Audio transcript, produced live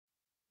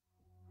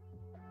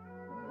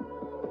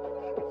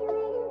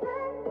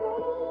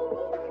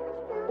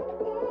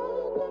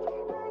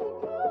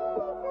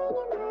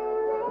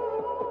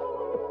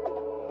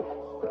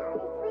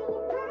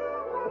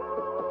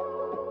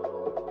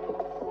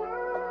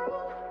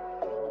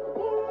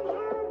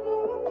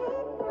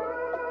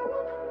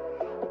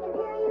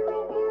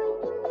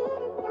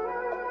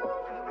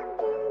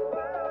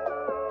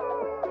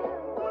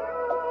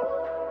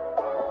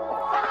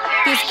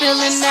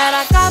feeling that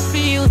I got for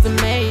you's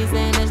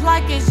amazing. It's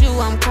like it's you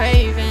I'm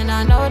craving.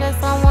 I know that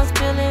someone's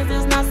feelings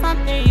is not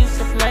something you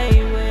should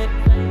play with.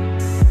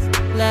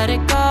 Let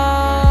it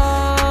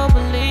go,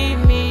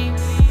 believe me,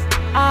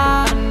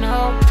 I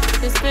know.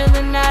 This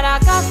feeling that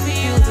I got for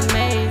you's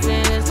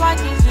amazing. It's like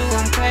it's you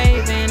I'm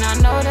craving. I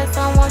know that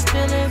someone's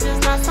feelings is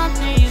not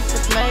something you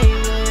should play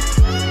with.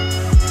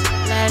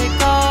 Let it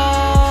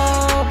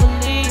go,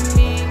 believe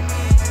me,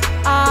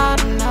 I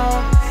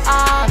know.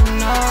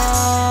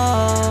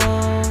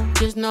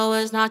 Just know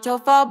it's not your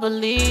fault,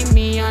 believe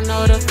me. I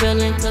know the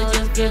feeling to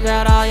just give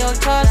out all your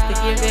trust, to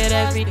give it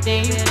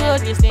everything you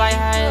could, despite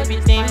how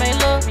everything may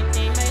look.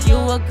 You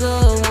a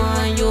good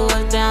one, you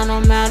was down no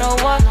matter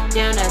what.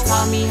 Damn, that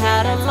taught me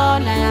how to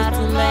love. Now it's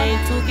too late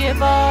to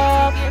give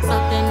up.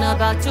 Something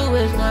about you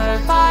is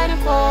worth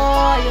fighting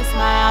for. Your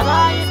smile,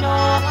 all you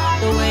know.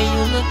 The way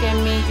you look at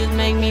me just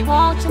make me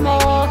want you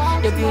more.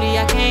 Your beauty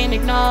I can't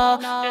ignore.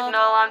 Just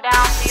know I'm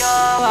down for you.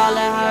 All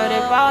that hurt,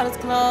 it brought us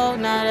close.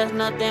 Now there's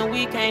nothing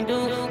we can't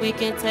do. We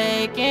can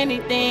take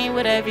anything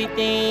with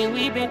everything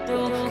we've been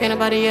through. Can't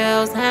nobody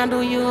else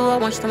handle you. I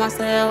want you to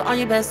myself on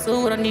your best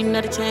suit. I need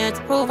another chance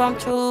to prove I'm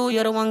true.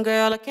 You're the one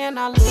girl I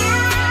cannot lose.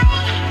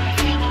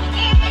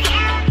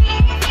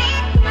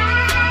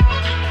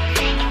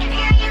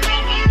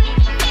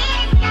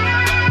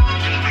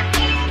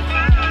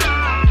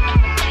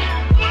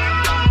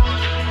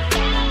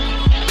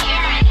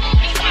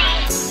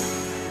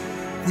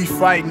 We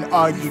fight and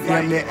argue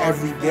damn near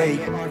every day,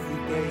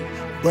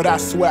 but I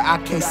swear I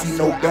can't see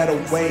no better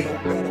way.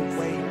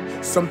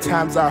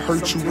 Sometimes I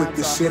hurt you with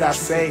the shit I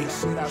say,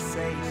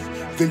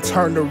 then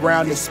turn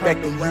around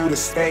expecting you to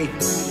stay.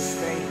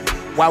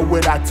 Why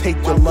would I take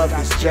your love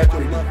as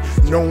jeopardy,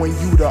 knowing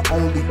you the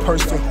only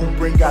person who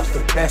bring out the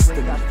best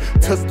in me?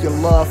 Took your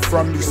love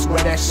from me, swear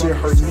that shit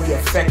hurt me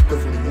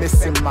effectively.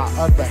 Missing my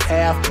other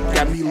half,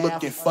 got me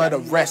looking for the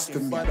rest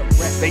of me.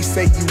 They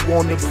say you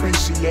won't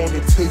appreciate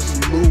it till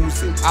you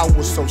lose it. I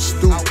was so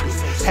stupid,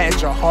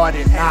 had your heart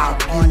and I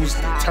abused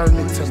it, turned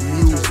into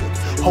music,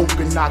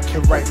 hoping I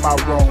can right my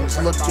wrongs.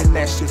 Looking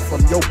at shit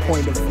from your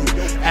point of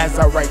view, as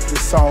I write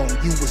this song,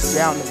 you was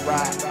down the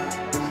ride.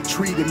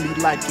 Treated me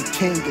like a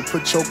king and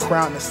put your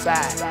crown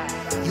aside.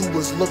 You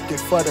was looking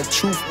for the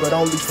truth but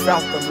only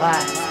felt the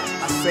lies.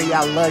 I say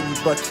I love you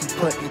but keep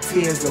putting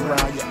tears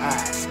around your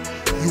eyes.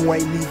 You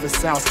ain't even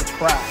sound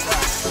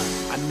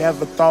surprised. I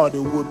never thought it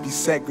would be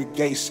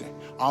segregation.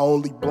 I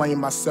only blame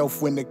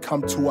myself when it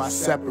come to our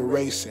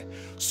separation.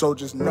 So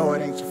just know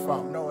it ain't your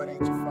fault.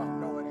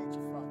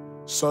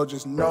 So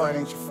just know it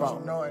ain't your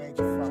fault.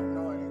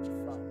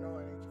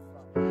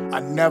 I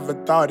never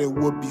thought it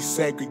would be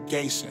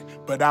segregation,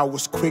 but I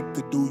was quick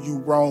to do you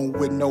wrong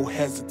with no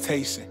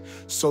hesitation.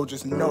 So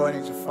just know it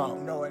ain't your fault.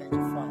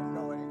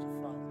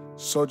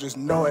 So just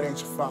know it ain't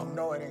your fault.